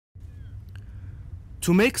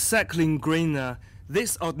To make cycling greener,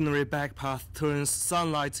 this ordinary bike path turns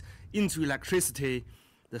sunlight into electricity.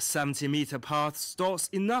 The 70-meter path stores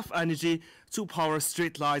enough energy to power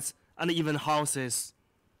streetlights and even houses.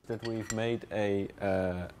 That we've made a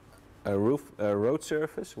road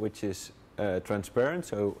surface which is transparent,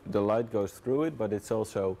 so the light goes through it, but it's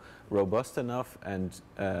also robust enough and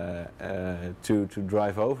to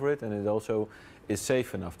drive over it, and it also is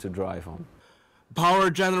safe enough to drive on. Power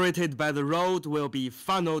generated by the road will be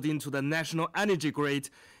funneled into the national energy grid.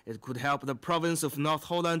 It could help the province of North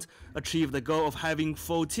Holland achieve the goal of having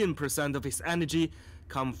 14% of its energy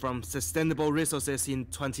come from sustainable resources in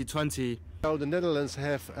 2020. Now the Netherlands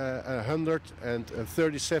have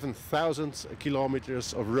 137,000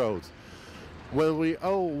 kilometers of road. When we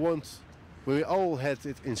all had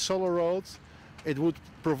it in solar roads, it would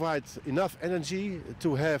provide enough energy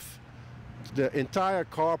to have the entire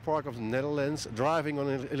car park of the Netherlands driving on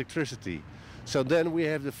electricity. So then we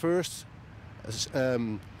have the first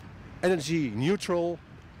energy neutral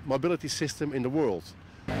mobility system in the world.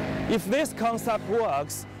 If this concept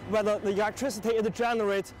works, whether the electricity it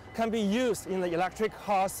generates can be used in the electric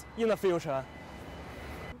cars in the future.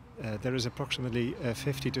 There is approximately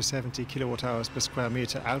 50 to 70 kilowatt hours per square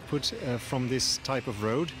meter output from this type of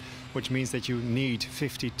road, which means that you need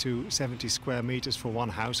 50 to 70 square meters for one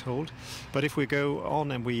household. But if we go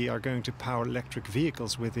on and we are going to power electric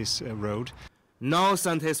vehicles with this road. Now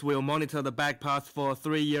scientists will monitor the bike path for a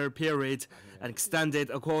 3-year period and extend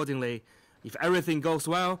it accordingly. If everything goes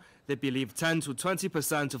well, they believe 10 to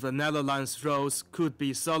 20% of the Netherlands roads could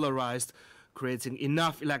be solarized, creating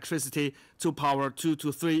enough electricity to power 2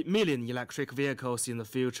 to 3 million electric vehicles in the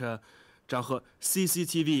future. Zhang He,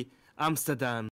 CCTV, Amsterdam.